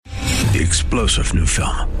The explosive new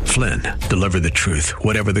film, Flynn, Deliver the Truth,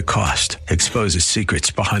 Whatever the Cost, exposes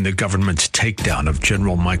secrets behind the government's takedown of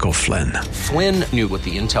General Michael Flynn. Flynn knew what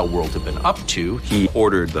the intel world had been up to. He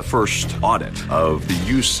ordered the first audit of the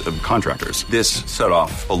use of contractors. This set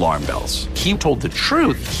off alarm bells. He told the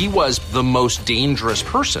truth. He was the most dangerous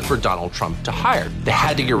person for Donald Trump to hire. They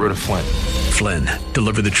had to get rid of Flynn. Flynn,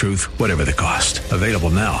 Deliver the Truth, Whatever the Cost. Available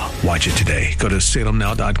now. Watch it today. Go to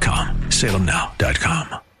salemnow.com.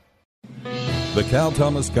 salemnow.com. The Cal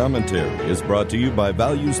Thomas Commentary is brought to you by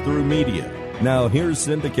Values Through Media. Now here's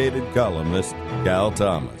syndicated columnist Cal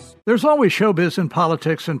Thomas. There's always showbiz in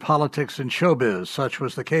politics and politics in showbiz. Such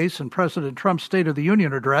was the case in President Trump's State of the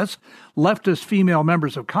Union address. Leftist female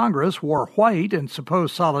members of Congress wore white in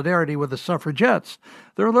supposed solidarity with the suffragettes.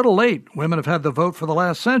 They're a little late. Women have had the vote for the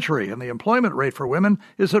last century, and the employment rate for women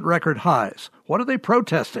is at record highs. What are they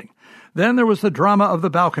protesting? Then there was the drama of the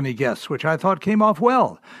balcony guests, which I thought came off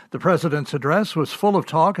well. The president's address was full of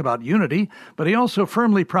talk about unity, but he also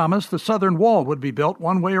firmly promised the Southern Wall would be built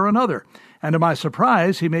one way or another. And to my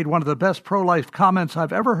surprise, he made one of the best pro-life comments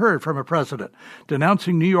I've ever heard from a president,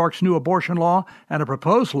 denouncing New York's new abortion law and a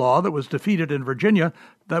proposed law that was defeated in Virginia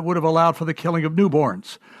that would have allowed for the killing of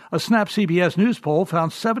newborns. A Snap CBS News poll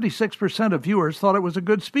found 76% of viewers thought it was a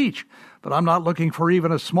good speech, but I'm not looking for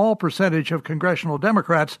even a small percentage of congressional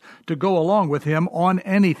Democrats to go along with him on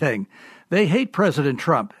anything. They hate President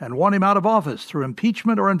Trump and want him out of office through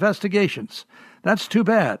impeachment or investigations. That's too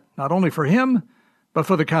bad, not only for him, but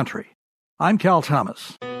for the country. I'm Cal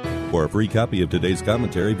Thomas. For a free copy of today's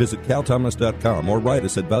commentary, visit calthomas.com or write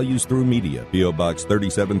us at Values Through Media, P.O. Box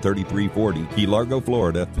 373340, Key Largo,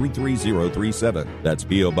 Florida 33037. That's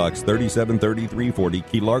P.O. Box 373340,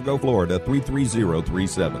 Key Largo, Florida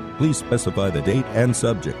 33037. Please specify the date and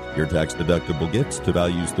subject. Your tax-deductible gifts to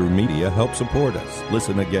Values Through Media help support us.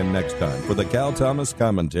 Listen again next time for the Cal Thomas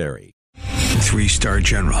Commentary. Three-star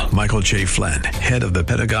General Michael J. Flynn, head of the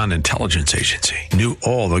Pentagon Intelligence Agency, knew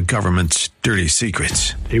all the government's dirty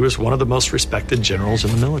secrets. He was one of the most respected generals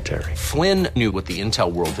in the military. Flynn knew what the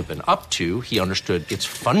intel world had been up to. He understood its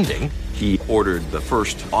funding. He ordered the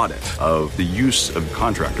first audit of the use of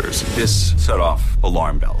contractors. This set off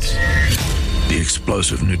alarm bells. The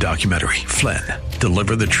explosive new documentary, Flynn,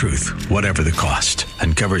 Deliver the Truth, Whatever the Cost,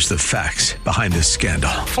 uncovers the facts behind this scandal.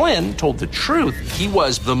 Flynn told the truth. He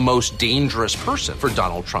was the most dangerous person for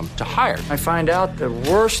Donald Trump to hire. I find out the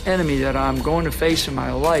worst enemy that I'm going to face in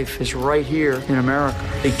my life is right here in America.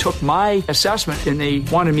 They took my assessment and they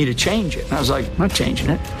wanted me to change it. And I was like, I'm not changing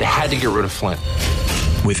it. They had to get rid of Flynn.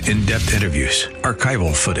 With in-depth interviews,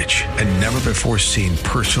 archival footage, and never-before-seen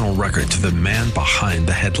personal records of the man behind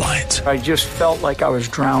the headlines. I just felt like I was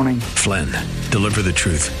drowning. Flynn, Deliver the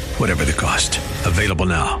Truth, Whatever the Cost. Available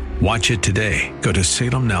now. Watch it today. Go to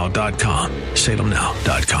salemnow.com.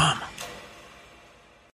 salemnow.com.